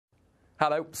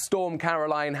Hello, Storm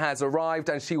Caroline has arrived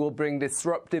and she will bring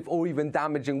disruptive or even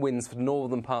damaging winds for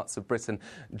northern parts of Britain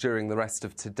during the rest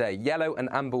of today. Yellow and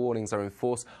amber warnings are in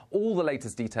force. All the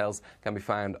latest details can be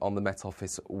found on the Met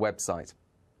Office website.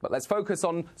 But let's focus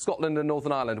on Scotland and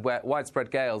Northern Ireland, where widespread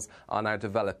gales are now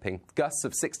developing. Gusts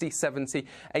of 60, 70,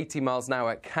 80 miles an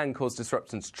hour can cause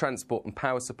disruption to transport and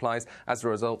power supplies. As a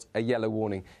result, a yellow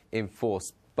warning in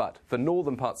force. But for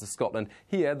northern parts of Scotland,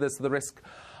 here there's the risk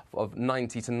of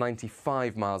 90 to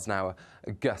 95 miles an hour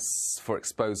gusts for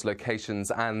exposed locations,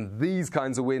 and these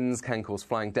kinds of winds can cause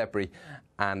flying debris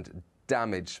and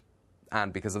damage.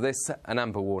 And because of this, an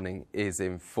amber warning is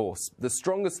in force. The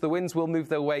strongest of the winds will move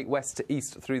their way west to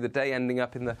east through the day, ending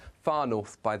up in the far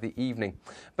north by the evening.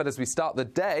 But as we start the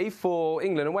day for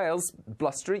England and Wales,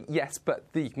 blustery, yes,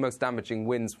 but the most damaging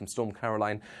winds from Storm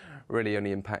Caroline really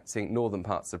only impacting northern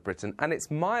parts of Britain. And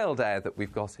it's mild air that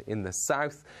we've got in the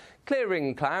south,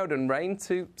 clearing cloud and rain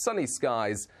to sunny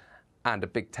skies and a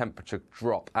big temperature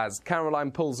drop. As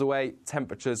Caroline pulls away,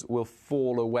 temperatures will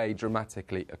fall away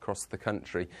dramatically across the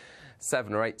country.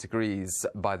 7 or 8 degrees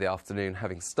by the afternoon,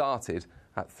 having started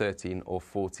at 13 or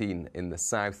 14 in the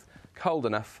south. Cold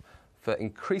enough for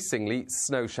increasingly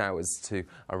snow showers to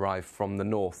arrive from the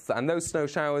north. And those snow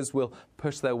showers will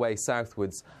push their way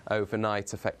southwards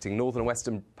overnight, affecting northern and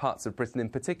western parts of Britain in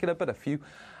particular, but a few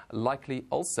likely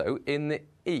also in the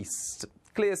east.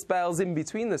 Clear spells in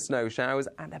between the snow showers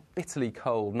and a bitterly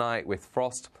cold night with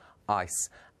frost, ice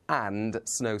and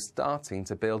snow starting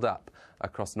to build up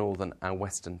across northern and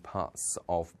western parts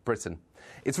of Britain.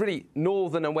 It's really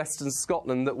northern and western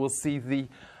Scotland that will see the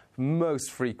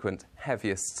most frequent,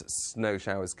 heaviest snow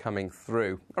showers coming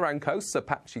through. Around coasts, a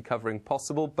patchy covering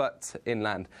possible, but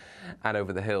inland and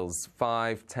over the hills,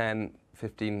 5, 10,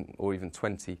 15 or even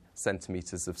 20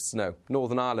 centimetres of snow.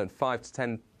 Northern Ireland, 5 to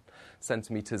 10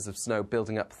 centimetres of snow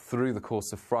building up through the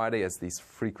course of Friday as these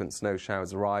frequent snow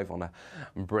showers arrive on a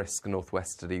brisk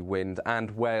northwesterly wind.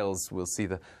 And Wales will see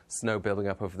the snow building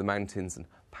up over the mountains and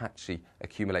patchy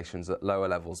accumulations at lower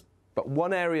levels. But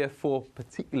one area for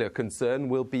particular concern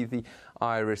will be the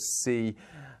Irish Sea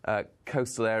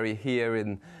coastal area here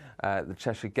in the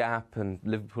Cheshire Gap and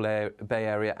Liverpool Bay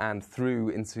area and through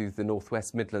into the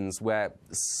northwest Midlands, where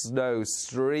snow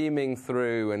streaming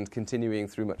through and continuing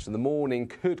through much of the morning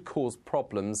could cause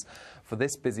problems for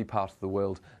this busy part of the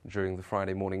world during the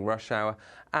Friday morning rush hour.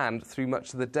 And through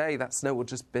much of the day, that snow will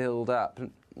just build up.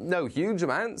 No huge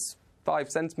amounts,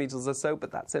 5 centimetres or so,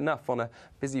 but that's enough on a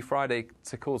busy Friday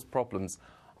to cause problems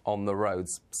on the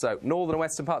roads. So northern and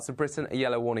western parts of Britain, a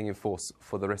yellow warning in force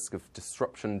for the risk of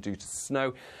disruption due to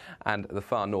snow, and the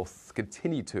far north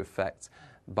continued to affect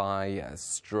by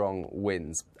strong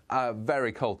winds. A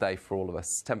very cold day for all of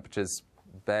us. Temperatures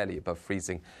barely above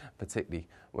freezing, particularly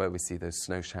where we see those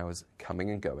snow showers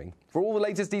coming and going. For all the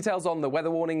latest details on the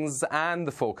weather warnings and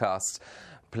the forecast,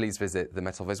 please visit the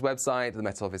Met Office website, the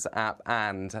Met Office app,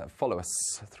 and follow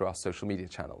us through our social media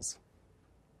channels.